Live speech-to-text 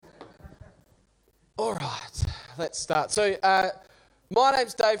All right, let's start. So, my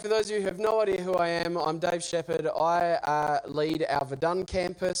name's Dave. For those of you who have no idea who I am, I'm Dave Shepherd. I lead our Verdun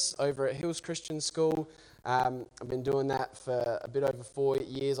campus over at Hills Christian School. I've been doing that for a bit over 4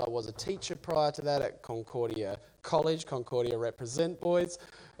 years. I was a teacher prior to that at Concordia College. Concordia represent, boys.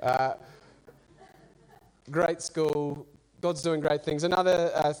 Great school. God's doing great things. Another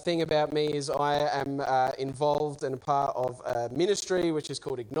thing about me is I am involved in a part of a ministry which is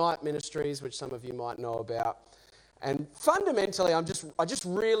called Ignite Ministries, which some of you might know about. And fundamentally, I just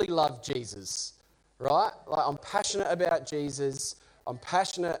really love Jesus, right? Like, I'm passionate about Jesus. I'm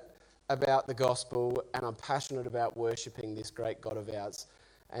passionate about the gospel, and I'm passionate about worshipping this great God of ours.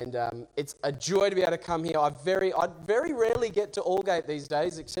 And it's a joy to be able to come here. I very rarely get to Aldgate these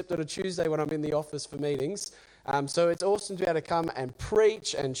days, except on a Tuesday when I'm in the office for meetings. So it's awesome to be able to come and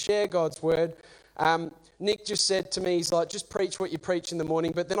preach and share God's word. Nick just said to me, he's like, just preach what you preach in the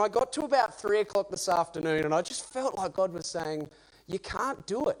morning. But then I got to about 3 o'clock this afternoon, and I just felt like God was saying, you can't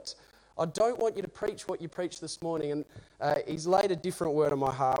do it. I don't want you to preach what you preached this morning. And he's laid a different word on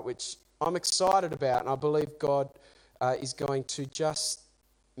my heart, which I'm excited about. And I believe God is going to just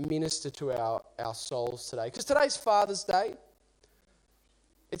minister to our souls today. Because today's Father's Day.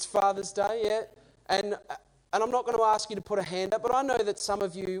 It's Father's Day, yeah. And I'm not going to ask you to put a hand up, but I know that some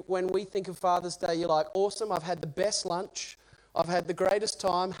of you, when we think of Father's Day, you're like, awesome, I've had the best lunch. I've had the greatest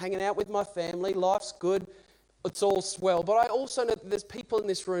time hanging out with my family. Life's good. It's all swell. But I also know that there's people in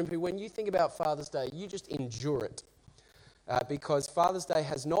this room who, when you think about Father's Day, you just endure it. Because Father's Day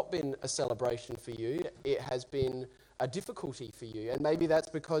has not been a celebration for you. It has been a difficulty for you. And maybe that's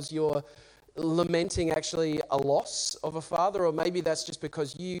because you're lamenting actually a loss of a father, or maybe that's just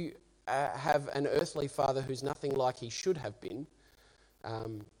because you have an earthly father who's nothing like he should have been,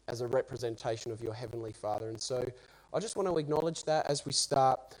 as a representation of your heavenly Father. And so I just want to acknowledge that as we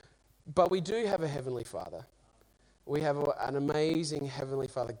start. But we do have a heavenly Father. We have an amazing heavenly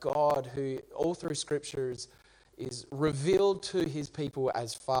Father, God, who all through Scripture is revealed to his people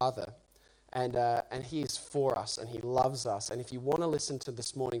as Father. And he is for us, and he loves us. And if you want to listen to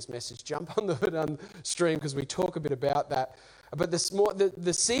this morning's message, jump on the stream, because we talk a bit about that. But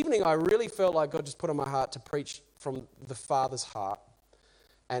this evening, I really felt like God just put on my heart to preach from the Father's heart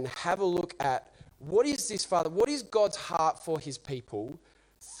and have a look at what is this Father, what is God's heart for his people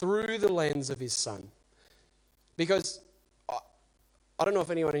through the lens of his Son. Because I don't know if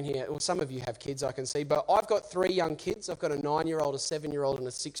anyone in here, well, some of you have kids, I can see, but I've got 3 young kids. I've got a 9-year-old, a 7-year-old, and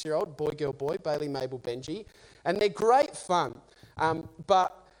a 6-year-old, boy, girl, boy, Bailey, Mabel, Benji. And they're great fun,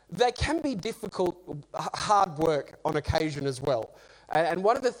 but they can be difficult, hard work on occasion as well. And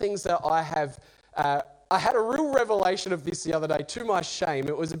one of the things that I have, I had a real revelation of this the other day, to my shame.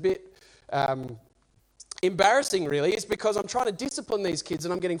 It was a bit embarrassing, really. It's because I'm trying to discipline these kids,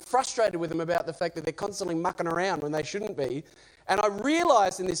 and I'm getting frustrated with them about the fact that they're constantly mucking around when they shouldn't be. And I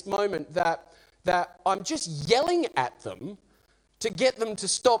realised in this moment that I'm just yelling at them to get them to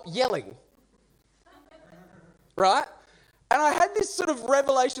stop yelling. Right? And I had this sort of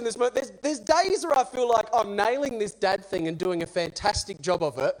revelation this moment. There's days where I feel like I'm nailing this dad thing and doing a fantastic job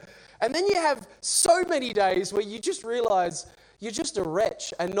of it. And then you have so many days where you just realise you're just a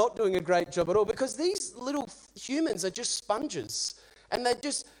wretch and not doing a great job at all, because these little humans are just sponges. And they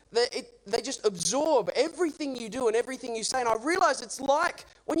just absorb everything you do and everything you say. And I realise it's like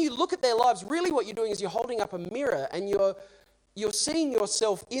when you look at their lives, really what you're doing is you're holding up a mirror and you're seeing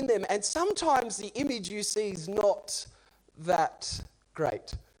yourself in them. And sometimes the image you see is not that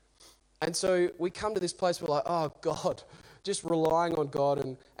great. And so we come to this place where we're like, oh God, just relying on God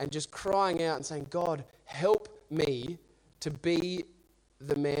and just crying out and saying, God, help me to be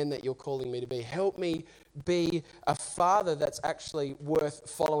the man that you're calling me to be. Help me be a father that's actually worth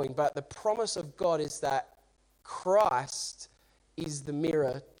following. But the promise of God is that Christ is the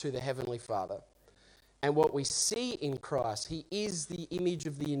mirror to the Heavenly Father. And what we see in Christ, he is the image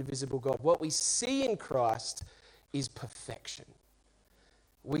of the invisible God. What we see in Christ is perfection.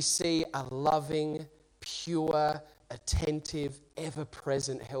 We see a loving, pure, attentive,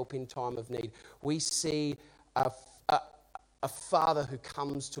 ever-present help in time of need. We see a father who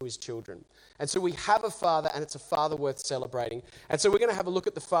comes to his children. And so we have a father, and it's a father worth celebrating. And so we're going to have a look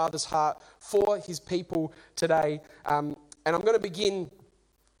at the Father's heart for his people today. And I'm going to begin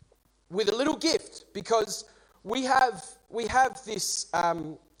with a little gift, because we have this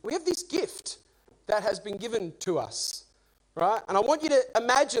gift that has been given to us, right? And I want you to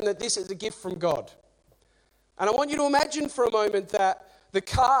imagine that this is a gift from God. And I want you to imagine for a moment that the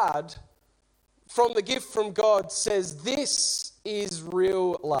card from the gift from God says, this is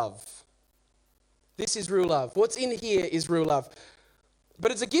real love. This is real love. What's in here is real love.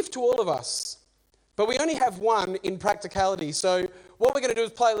 But it's a gift to all of us. But we only have one in practicality. So what we're going to do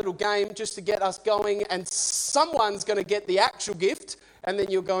is play a little game just to get us going, and someone's going to get the actual gift, and then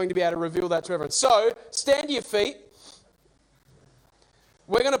you're going to be able to reveal that to everyone. So stand to your feet.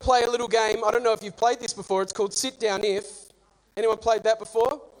 We're going to play a little game. I don't know if you've played this before. It's called Sit Down If. Anyone played that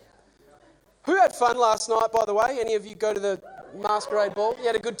before? Who had fun last night, by the way? Any of you go to the masquerade ball? You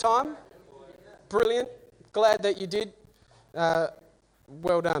had a good time? Brilliant. Glad that you did.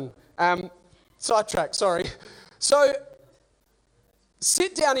 Well done. Sidetrack, sorry. So,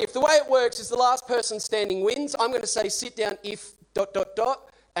 sit down if. The way it works is the last person standing wins. I'm going to say sit down if ...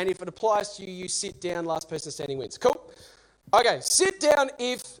 And if it applies to you, you sit down, last person standing wins. Cool? Okay, sit down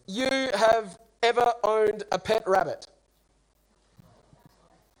if you have ever owned a pet rabbit.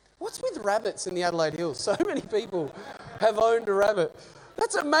 What's with rabbits in the Adelaide Hills? So many people have owned a rabbit.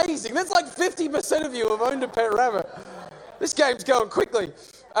 That's amazing. That's like 50% of you have owned a pet rabbit. This game's going quickly.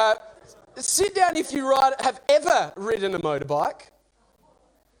 Sit down if you have ever ridden a motorbike.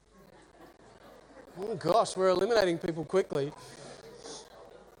 Oh gosh, we're eliminating people quickly.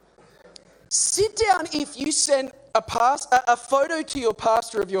 Sit down if you send a photo to your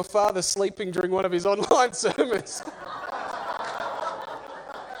pastor of your father sleeping during one of his online sermons.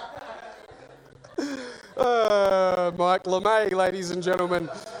 Mike LeMay, ladies and gentlemen.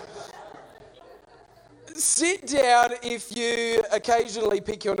 Sit down if you occasionally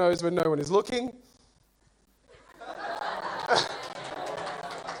pick your nose when no one is looking.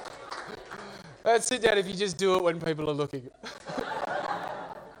 Sit down if you just do it when people are looking.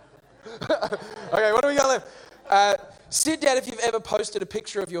 Okay, what do we got left? Sit down if you've ever posted a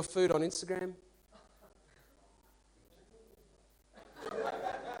picture of your food on Instagram.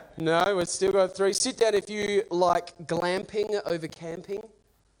 No, we've still got 3. Sit down if you like glamping over camping.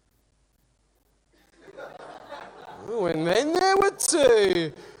 Oh, and then there were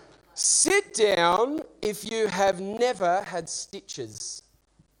 2. Sit down if you have never had stitches.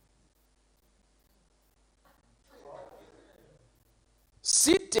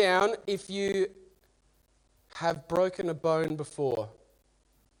 Sit down if you have broken a bone before.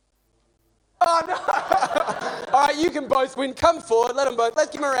 Oh, no! All right, you can both win. Come forward. Let them both.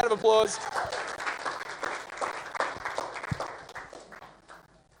 Let's give them a round of applause.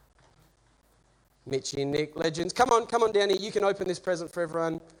 Mitchie and Nick, legends. Come on down here. You can open this present for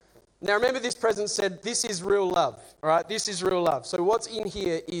everyone. Now, remember this present said, this is real love. All right, this is real love. So what's in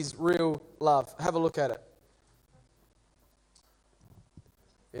here is real love. Have a look at it.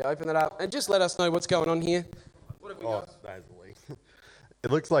 Yeah, open it up and just let us know what's going on here. What have we got? Basically.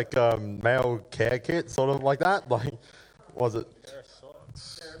 It looks like male care kit, sort of like that. Like, was it?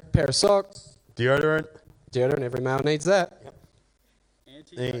 Pair of socks. Deodorant. Every male needs that. Yep.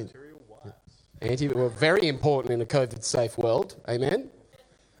 Antibacterial wipes. Well, very important in a COVID-safe world. Amen.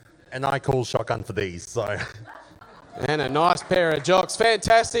 And I call shotgun for these, so. And a nice pair of jocks.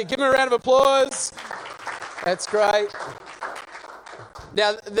 Fantastic. Give them a round of applause. That's great.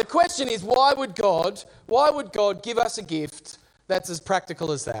 Now, the question is, why would God give us a gift that's as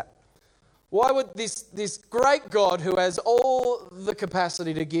practical as that? Why would this great God who has all the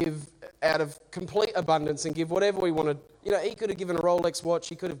capacity to give out of complete abundance and give whatever we wanted, he could have given a Rolex watch,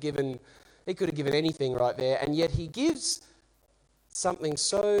 he could have given anything right there, and yet he gives something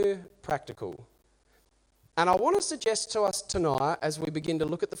so practical. And I want to suggest to us tonight, as we begin to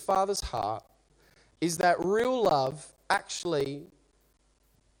look at the Father's heart, is that real love actually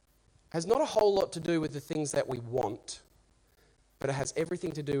has not a whole lot to do with the things that we want, but it has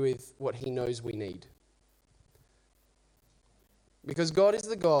everything to do with what he knows we need. Because God is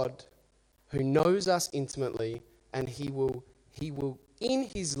the God who knows us intimately, and he will in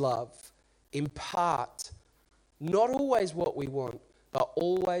his love impart not always what we want, but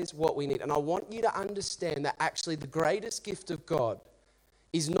always what we need. And I want you to understand that actually the greatest gift of God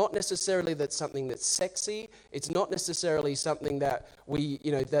is not necessarily that something that's sexy. It's not necessarily something that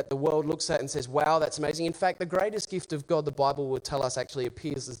that the world looks at and says, wow, that's amazing. In fact, the greatest gift of God, the Bible will tell us, actually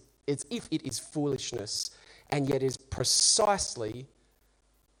appears as if it is foolishness, and yet is precisely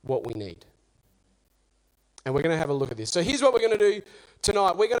what we need. And we're going to have a look at this. So here's what we're going to do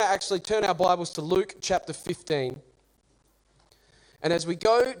tonight. We're going to actually turn our Bibles to Luke chapter 15. And as we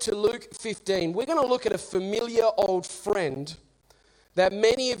go to Luke 15, we're going to look at a familiar old friend that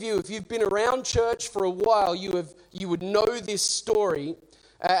many of you, if you've been around church for a while, you would know this story.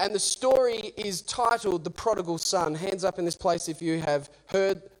 And the story is titled The Prodigal Son. Hands up in this place if you have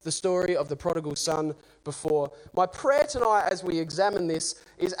heard the story of the prodigal son before. My prayer tonight as we examine this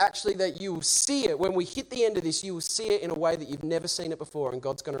is actually that you will see it. When we hit the end of this, you will see it in a way that you've never seen it before, and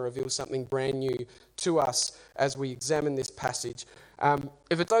God's going to reveal something brand new to us as we examine this passage.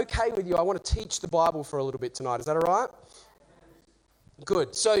 If it's okay with you, I want to teach the Bible for a little bit tonight. Is that all right?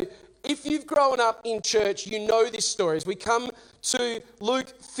 Good. So if you've grown up in church, you know this story. As we come to Luke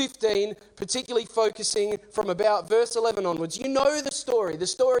 15, particularly focusing from about verse 11 onwards, you know the story. The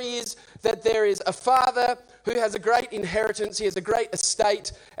story is that there is a father who has a great inheritance. He has a great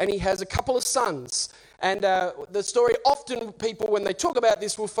estate, and he has a couple of sons. And the story, often people, when they talk about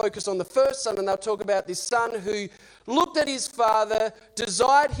this, will focus on the first son, and they'll talk about this son who looked at his father,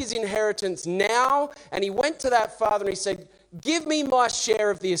 desired his inheritance now, and he went to that father and he said, give me my share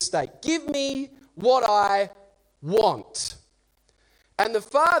of the estate. Give me what I want. And the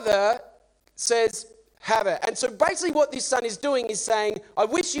father says, have it. And so basically what this son is doing is saying, I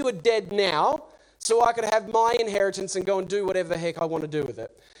wish you were dead now so I could have my inheritance and go and do whatever the heck I want to do with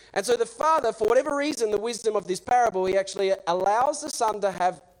it. And so the father, for whatever reason, the wisdom of this parable, he actually allows the son to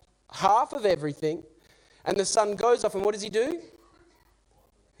have half of everything. And the son goes off, and what does he do?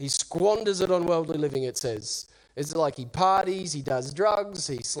 He squanders it on worldly living, it says. It's like he parties, he does drugs,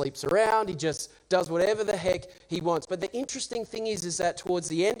 he sleeps around, he just does whatever the heck he wants. But the interesting thing is that towards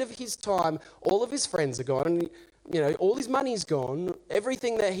the end of his time, all of his friends are gone, and all his money's gone.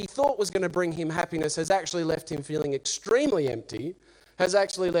 Everything that he thought was going to bring him happiness has actually left him feeling extremely empty, has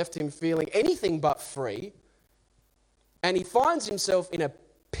actually left him feeling anything but free. And he finds himself in a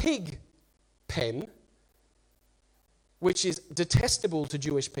pig pen, which is detestable to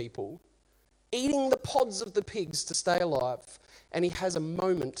Jewish people, eating the pods of the pigs to stay alive. And he has a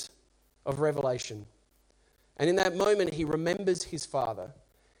moment of revelation. And in that moment, he remembers his father.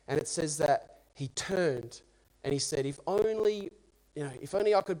 And it says that he turned and he said, if only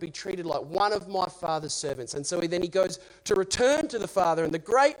I could be treated like one of my father's servants. And so then he goes to return to the father. And the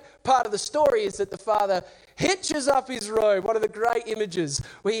great part of the story is that the father hitches up his robe, one of the great images,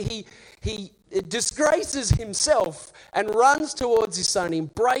 where he disgraces himself and runs towards his son. He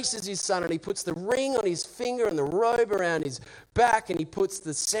embraces his son and he puts the ring on his finger and the robe around his back, and he puts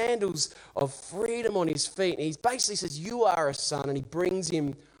the sandals of freedom on his feet. And he basically says, you are a son, and he brings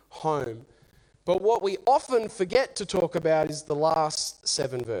him home. But what we often forget to talk about is the last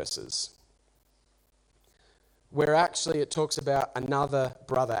 7 verses, where actually it talks about another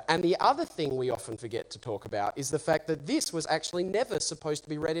brother. And the other thing we often forget to talk about is the fact that this was actually never supposed to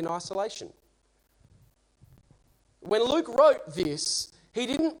be read in isolation. When Luke wrote this, he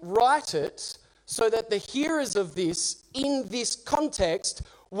didn't write it so that the hearers of this, in this context,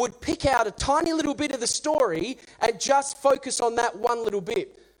 would pick out a tiny little bit of the story and just focus on that one little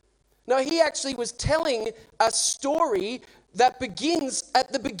bit. No, he actually was telling a story that begins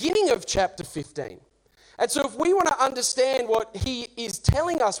at the beginning of chapter 15. And so if we want to understand what he is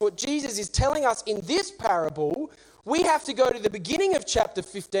telling us, what Jesus is telling us in this parable, we have to go to the beginning of chapter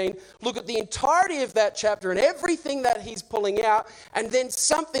 15, look at the entirety of that chapter and everything that he's pulling out, and then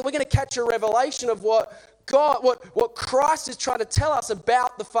we're going to catch a revelation of what Christ is trying to tell us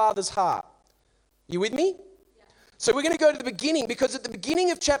about the Father's heart. You with me? So we're going to go to the beginning, because at the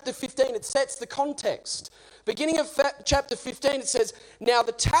beginning of chapter 15, it sets the context. Beginning of chapter 15, it says, now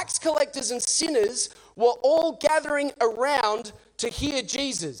the tax collectors and sinners were all gathering around to hear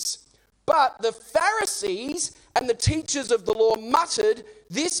Jesus. But the Pharisees and the teachers of the law muttered,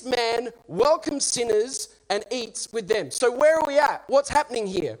 this man welcomes sinners and eats with them. So where are we at? What's happening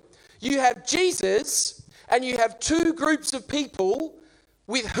here? You have Jesus and you have 2 groups of people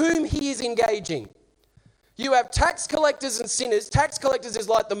with whom he is engaging. You have tax collectors and sinners. Tax collectors is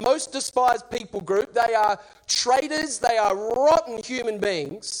like the most despised people group. They are traitors. They are rotten human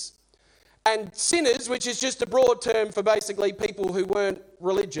beings. And sinners, which is just a broad term for basically people who weren't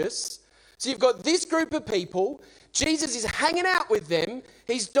religious. So you've got this group of people. Jesus is hanging out with them.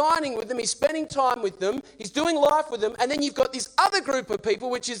 He's dining with them. He's spending time with them. He's doing life with them. And then you've got this other group of people,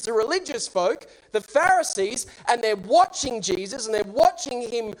 which is the religious folk, the Pharisees, and they're watching Jesus and they're watching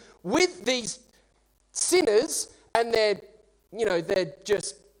him with these sinners, and they're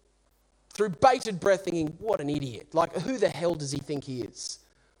just through bated breath thinking, what an idiot. Like, who the hell does he think he is?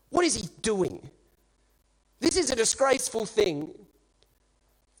 What is he doing? This is a disgraceful thing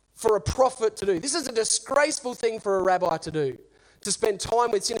for a prophet to do. This is a disgraceful thing for a rabbi to do, to spend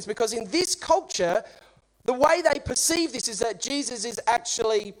time with sinners, because in this culture, the way they perceive this is that Jesus is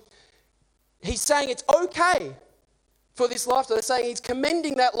actually, he's saying it's okay for this lifestyle. They're saying he's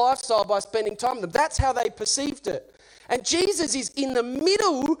commending that lifestyle by spending time with them. That's how they perceived it. And Jesus is in the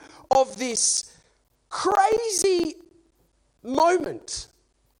middle of this crazy moment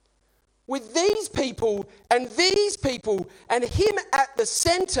with these people and him at the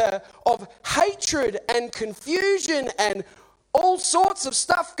center of hatred and confusion and all sorts of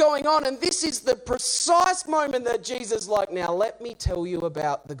stuff going on. And this is the precise moment that Jesus is like, now let me tell you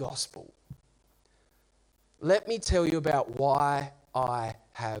about the gospel. Let me tell you about why I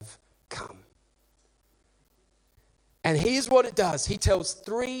have come. And here's what it does. He tells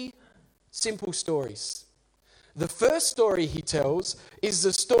 3 simple stories. The first story he tells is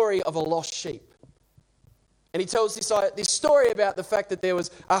the story of a lost sheep. And he tells this story about the fact that there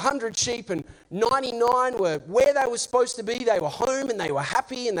was 100 sheep and 99 were where they were supposed to be. They were home and they were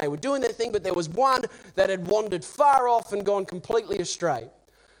happy and they were doing their thing, but there was one that had wandered far off and gone completely astray.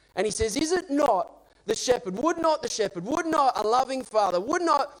 And he says, is it not the shepherd? Would not a loving Father, would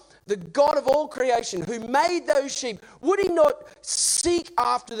not the God of all creation who made those sheep, would he not seek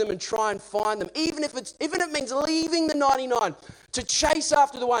after them and try and find them, even if it means leaving the 99 to chase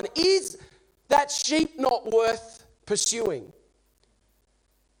after the one? Is that sheep not worth pursuing?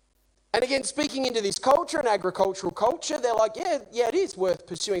 And again, speaking into this culture, an agricultural culture, they're like, yeah, it is worth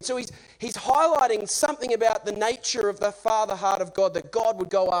pursuing. So he's highlighting something about the nature of the Father heart of God, that God would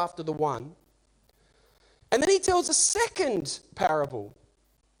go after the one. And then he tells a second parable.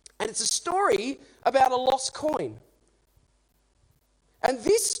 And it's a story about a lost coin. And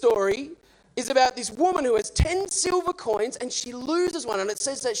this story is about this woman who has 10 silver coins and she loses one. And it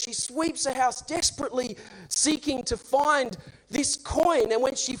says that she sweeps her house desperately seeking to find this coin. And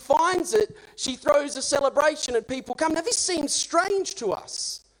when she finds it, she throws a celebration and people come. Now, this seems strange to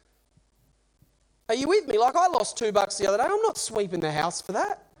us. Are you with me? Like, I lost $2 the other day. I'm not sweeping the house for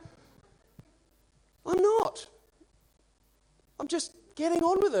that. I'm not. I'm just getting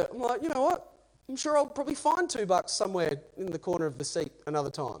on with it. I'm like, you know what? I'm sure I'll probably find $2 somewhere in the corner of the seat another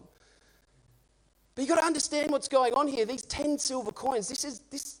time. But you've got to understand what's going on here. These 10 silver coins,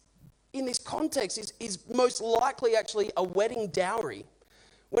 this in this context is most likely actually a wedding dowry.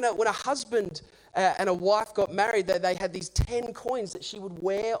 When a husband and a wife got married, they had these 10 coins that she would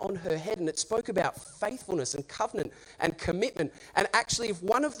wear on her head, and it spoke about faithfulness and covenant and commitment. And actually, if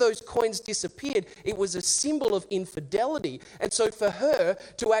one of those coins disappeared, it was a symbol of infidelity. And so for her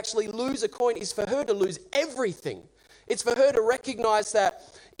to actually lose a coin is for her to lose everything. It's for her to recognize that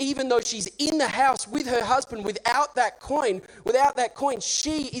even though she's in the house with her husband, without that coin,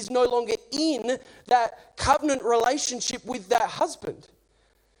 she is no longer in that covenant relationship with that husband.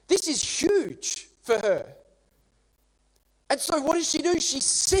 This is huge for her. And so what does she do? She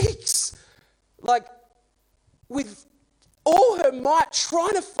seeks, like, with all her might,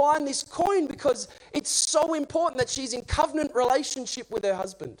 trying to find this coin because it's so important that she's in covenant relationship with her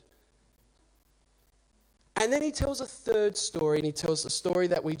husband. And then he tells a third story, and he tells the story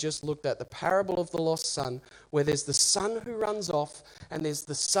that we just looked at, the parable of the lost son, where there's the son who runs off and there's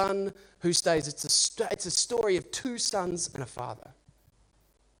the son who stays. It's a story of 2 sons and a father.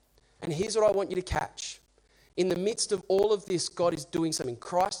 And here's what I want you to catch. In the midst of all of this, God is doing something.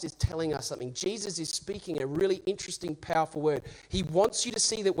 Christ is telling us something. Jesus is speaking a really interesting, powerful word. He wants you to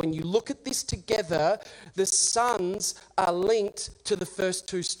see that when you look at this together, the sons are linked to the first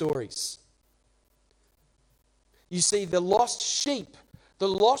 2 stories. You see, the lost sheep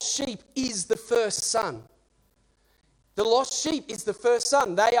is the first son. The lost sheep is the first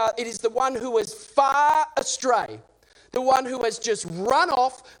son. It is the one who is far astray. The one who has just run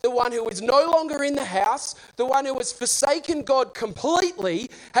off, the one who is no longer in the house, the one who has forsaken God completely,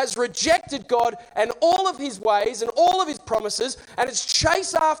 has rejected God and all of his ways and all of his promises, and has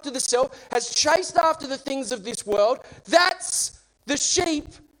chased after the self, has chased after the things of this world. That's the sheep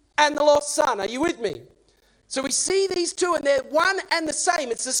and the lost son. Are you with me? So we see these 2 and they're one and the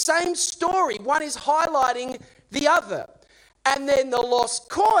same. It's the same story. One is highlighting the other. And then the lost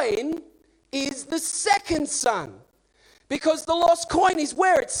coin is the second son. Because the lost coin is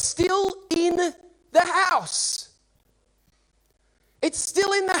where? It's still in the house. It's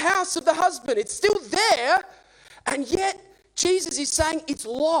still in the house of the husband. It's still there. And yet Jesus is saying it's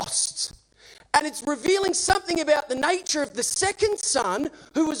lost. And it's revealing something about the nature of the second son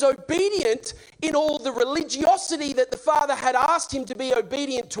who was obedient in all the religiosity that the father had asked him to be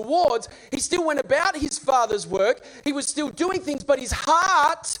obedient towards. He still went about his father's work. He was still doing things, but his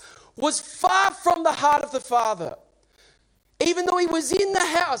heart was far from the heart of the father. Even though he was in the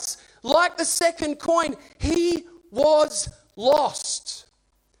house, like the second coin, he was lost.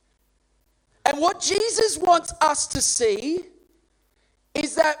 And what Jesus wants us to see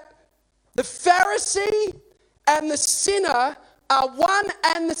is that the Pharisee and the sinner are one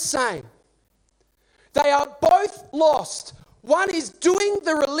and the same. They are both lost. One is doing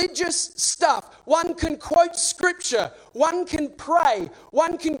the religious stuff. One can quote scripture. One can pray.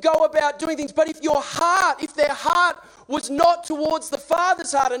 One can go about doing things. But if their heart was not towards the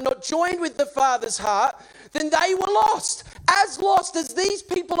Father's heart and not joined with the Father's heart, then they were lost. as lost as these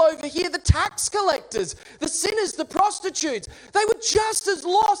people over here, the tax collectors, the sinners, the prostitutes. They were just as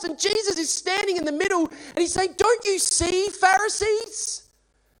lost. And Jesus is standing in the middle and he's saying, don't you see, Pharisees?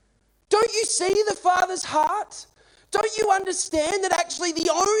 Don't you see the Father's heart? Don't you understand that actually the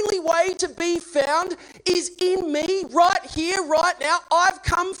only way to be found is in me right here, right now? I've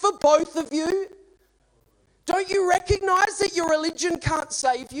come for both of you. Don't you recognize that your religion can't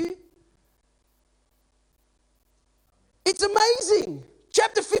save you? It's amazing.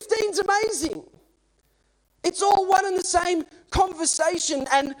 Chapter 15 is amazing. It's all one and the same conversation.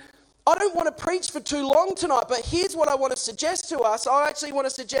 And I don't want to preach for too long tonight, but here's what I want to suggest to us. I actually want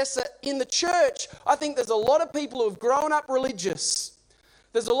to suggest that in the church, I think there's a lot of people who have grown up religious.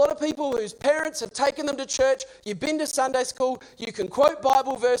 There's a lot of people whose parents have taken them to church. You've been to Sunday school. You can quote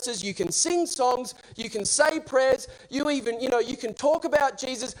Bible verses. You can sing songs. You can say prayers. You can talk about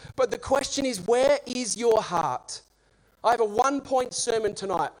Jesus. But the question is, where is your heart? I have a one-point sermon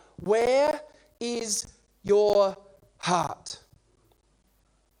tonight. Where is your heart?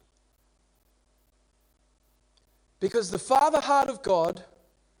 Because the Father heart of God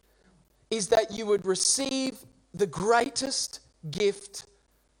is that you would receive the greatest gift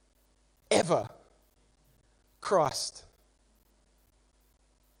ever, Christ.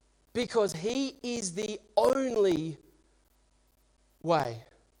 Because he is the only way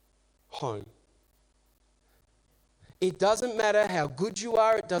home. It doesn't matter how good you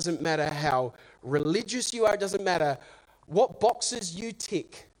are. It doesn't matter how religious you are. It doesn't matter what boxes you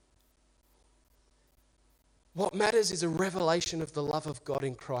tick. What matters is a revelation of the love of God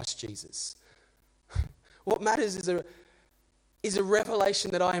in Christ Jesus. What matters is a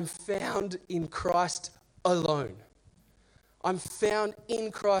revelation that I am found in Christ alone. I'm found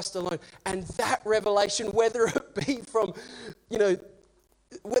in Christ alone. And that revelation, whether it be from,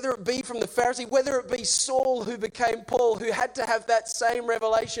 whether it be from the Pharisee, whether it be Saul who became Paul, who had to have that same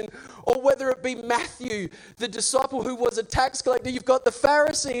revelation, or whether it be Matthew, the disciple who was a tax collector. You've got the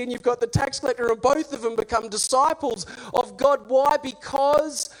Pharisee and you've got the tax collector, and both of them become disciples of God. Why?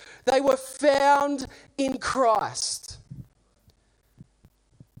 Because they were found in Christ.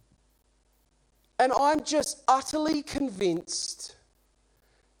 And I'm just utterly convinced,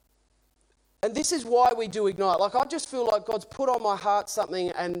 and this is why we do Ignite. Like, I just feel like God's put on my heart something,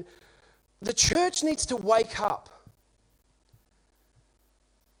 and the church needs to wake up.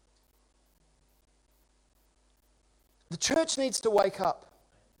 The church needs to wake up.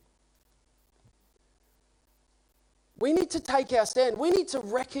 We need to take our stand. We need to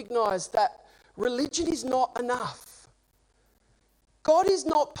recognize that religion is not enough. God is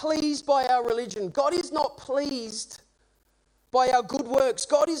not pleased by our religion. God is not pleased by our good works.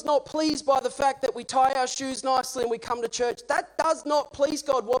 God is not pleased by the fact that we tie our shoes nicely and we come to church. That does not please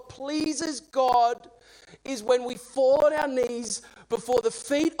God. What pleases God is when we fall on our knees before the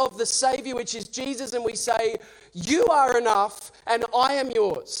feet of the Savior, which is Jesus, and we say, you are enough and I am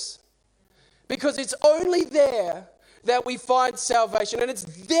yours. Because it's only there that we find salvation. And it's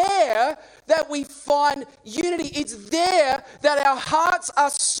there that we find unity. It's there that our hearts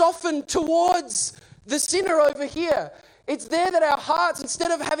are softened towards the sinner over here. It's there that our hearts, instead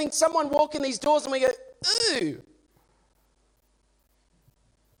of having someone walk in these doors and we go, ooh,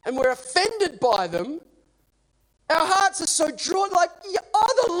 and we're offended by them, our hearts are so drawn, like,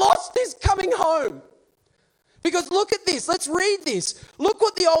 oh, the lost is coming home. Because look at this. Let's read this. Look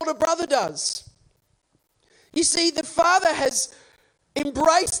what the older brother does. You see, the father has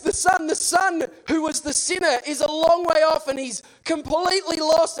embraced the son. The son, who was the sinner, is a long way off and he's completely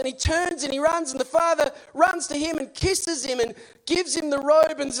lost, and he turns and he runs, and the father runs to him and kisses him and gives him the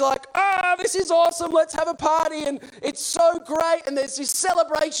robe and is like, this is awesome, let's have a party, and it's so great, and there's this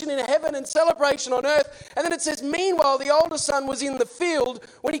celebration in heaven and celebration on earth. And then it says, meanwhile, the older son was in the field.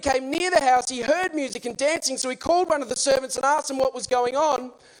 When he came near the house, he heard music and dancing, so he called one of the servants and asked him what was going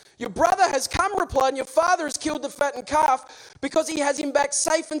on. Your brother has come, replied, and your father has killed the fattened calf because he has him back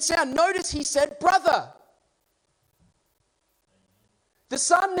safe and sound. Notice he said, brother. The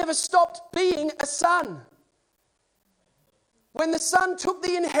son never stopped being a son. When the son took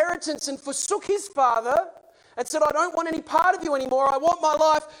the inheritance and forsook his father and said, I don't want any part of you anymore, I want my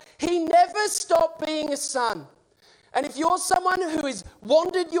life, he never stopped being a son. And if you're someone who has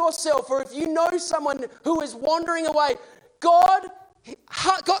wandered yourself, or if you know someone who is wandering away, God,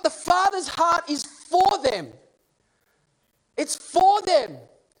 the Father's heart is for them. It's for them.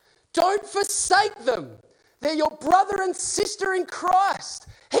 Don't forsake them. They're your brother and sister in Christ.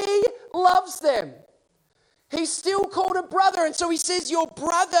 He loves them. He's still called a brother. And so he says, your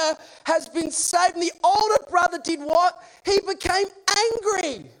brother has been saved. And the older brother did what? He became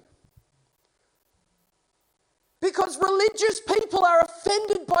angry. Because religious people are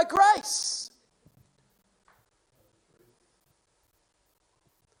offended by grace.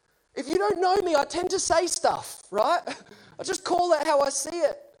 If you don't know me, I tend to say stuff, right? I just call it how I see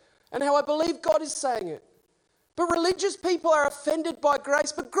it and how I believe God is saying it. But religious people are offended by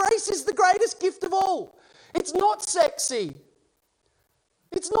grace. But grace is the greatest gift of all. It's not sexy.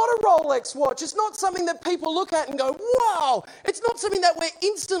 It's not a Rolex watch. It's not something that people look at and go, wow. It's not something that we're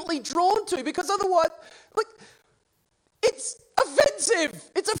instantly drawn to, because otherwise, like, it's offensive.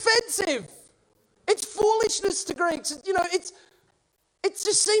 It's offensive. It's foolishness to Greeks. You know, it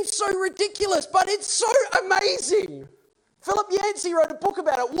just seems so ridiculous, but it's so amazing. Philip Yancey wrote a book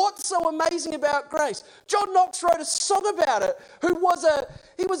about it. What's so amazing about grace? John Knox wrote a song about it.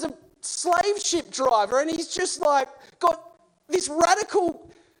 He was a slave ship driver, and he's just like got this radical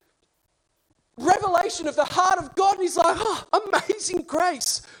revelation of the heart of God, and he's like, oh, amazing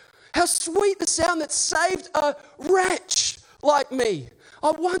grace. How sweet the sound that saved a wretch like me.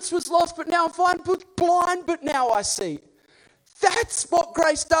 I once was lost, but now I'm fine, blind, but now I see. That's what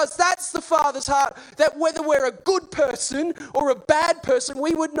grace does. That's the Father's heart, that whether we're a good person or a bad person,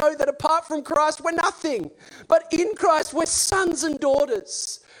 we would know that apart from Christ, we're nothing. But in Christ, we're sons and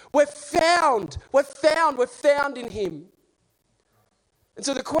daughters. We're found in Him. And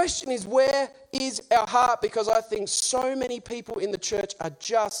so the question is, where is our heart? Because I think so many people in the church are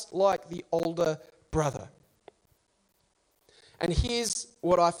just like the older brother. And here's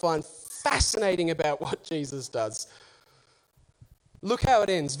what I find fascinating about what Jesus does. Look how it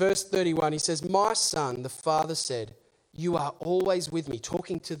ends. Verse 31, he says, my son, the father said, you are always with me,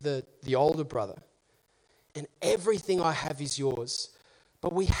 talking to the older brother, and everything I have is yours.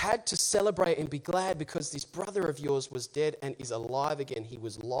 But we had to celebrate and be glad because this brother of yours was dead and is alive again. He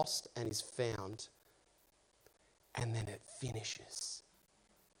was lost and is found. And then it finishes.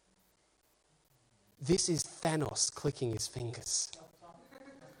 This is Thanos clicking his fingers.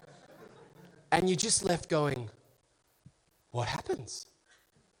 And you just left going, what happens?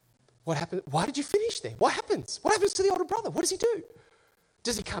 What happened? Why did you finish there? What happens? What happens to the older brother? What does he do?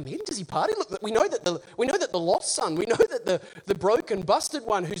 Does he come in? Does he party? Look, we know that the lost son, we know that the broken, busted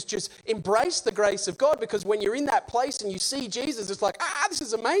one who's just embraced the grace of God, because when you're in that place and you see Jesus, it's like, this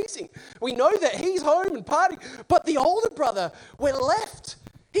is amazing. We know that he's home and partying. But the older brother, we're left.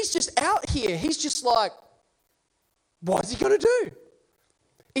 He's just out here. He's just like, what is he going to do?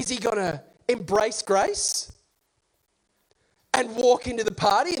 Is he going to embrace grace and walk into the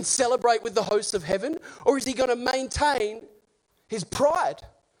party and celebrate with the hosts of heaven? Or is he going to maintain his pride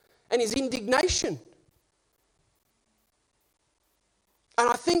and his indignation? And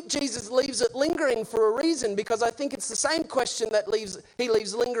I think Jesus leaves it lingering for a reason, because I think it's the same question that he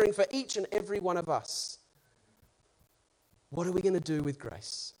leaves lingering for each and every one of us. What are we going to do with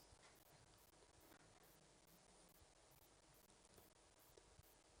grace?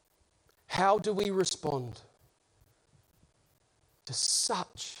 How do we respond to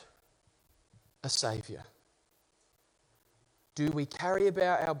such a Saviour? Do we carry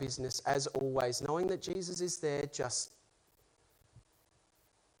about our business as always, knowing that Jesus is there, just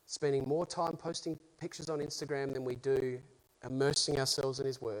spending more time posting pictures on Instagram than we do immersing ourselves in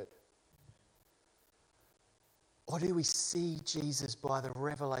His Word? Or do we see Jesus by the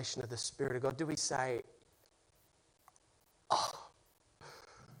revelation of the Spirit of God? Do we say, oh?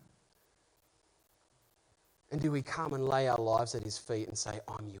 And do we come and lay our lives at His feet and say,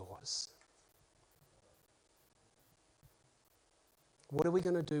 I'm yours? What are we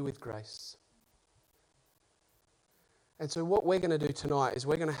going to do with grace? And so what we're going to do tonight is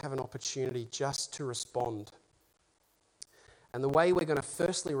we're going to have an opportunity just to respond. And the way we're going to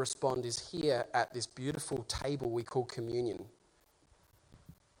firstly respond is here at this beautiful table we call communion.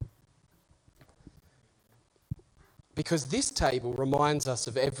 Because this table reminds us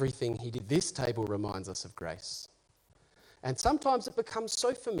of everything He did. This table reminds us of grace. And sometimes it becomes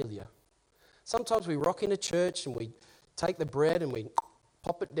so familiar. Sometimes we rock into church and we take the bread and we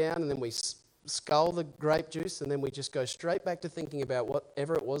pop it down, and then we scull the grape juice, and then we just go straight back to thinking about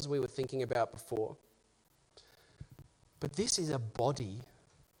whatever it was we were thinking about before. But this is a body.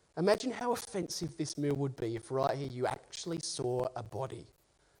 Imagine how offensive this meal would be if right here you actually saw a body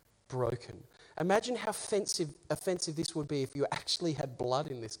broken. Imagine how offensive this would be if you actually had blood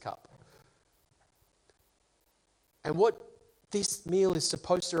in this cup. And what this meal is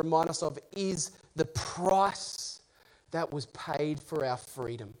supposed to remind us of is the price that was paid for our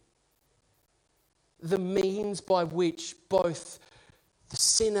freedom. The means by which both the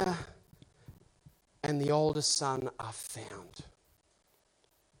sinner and the older son are found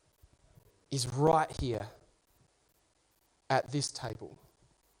is right here at this table.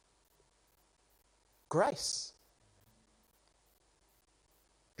 Grace.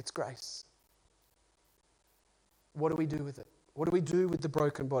 It's grace. What do we do with it? What do we do with the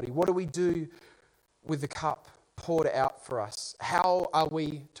broken body? What do we do with the cup poured out for us? How are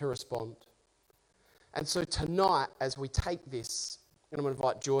we to respond? And so tonight, as we take this, and I'm going to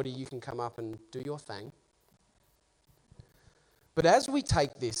invite Geordie, you can come up and do your thing. But as we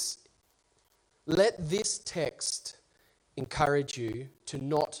take this, let this text encourage you to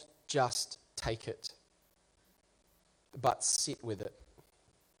not just take it, but sit with it.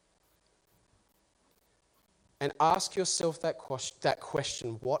 And ask yourself that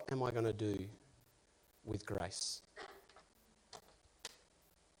question, what am I going to do with grace?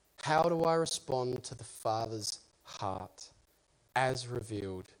 How do I respond to the Father's heart as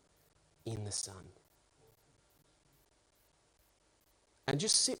revealed in the Son? And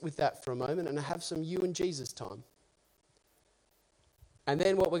just sit with that for a moment and have some you and Jesus time. And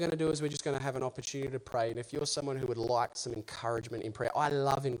then what we're going to do is we're just going to have an opportunity to pray. And if you're someone who would like some encouragement in prayer, I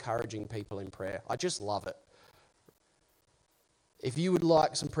love encouraging people in prayer. I just love it. If you would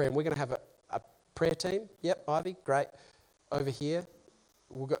like some prayer, and we're going to have a prayer team. Yep, Ivy, great. Over here.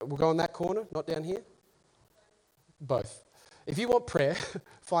 We'll go on that corner, not down here. Both. If you want prayer,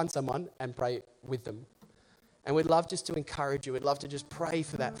 find someone and pray with them. And we'd love just to encourage you. We'd love to just pray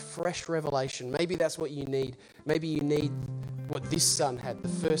for that fresh revelation. Maybe that's what you need. Maybe you need what this son had,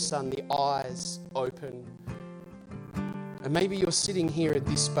 the first son, the eyes open. And maybe you're sitting here at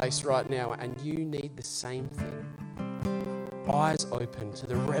this space right now and you need the same thing. Eyes open to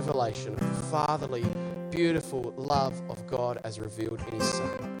the revelation of the fatherly, beautiful love of God as revealed in His Son.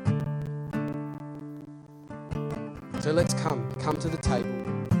 So let's come to the table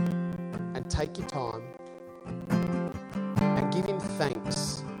and take your time and give Him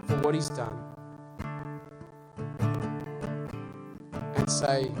thanks for what He's done. And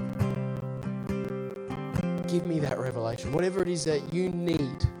say, give me that revelation, whatever it is that you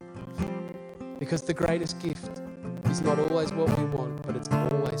need. Because the greatest gift is not always what we want, but it's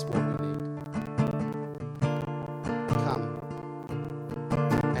always what we need. Come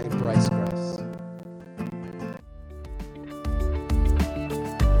and embrace grace.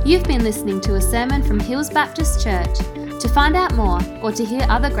 You've been listening to a sermon from Hills Baptist Church. To find out more or to hear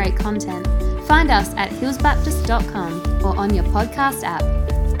other great content, find us at hillsbaptist.com or on your podcast app.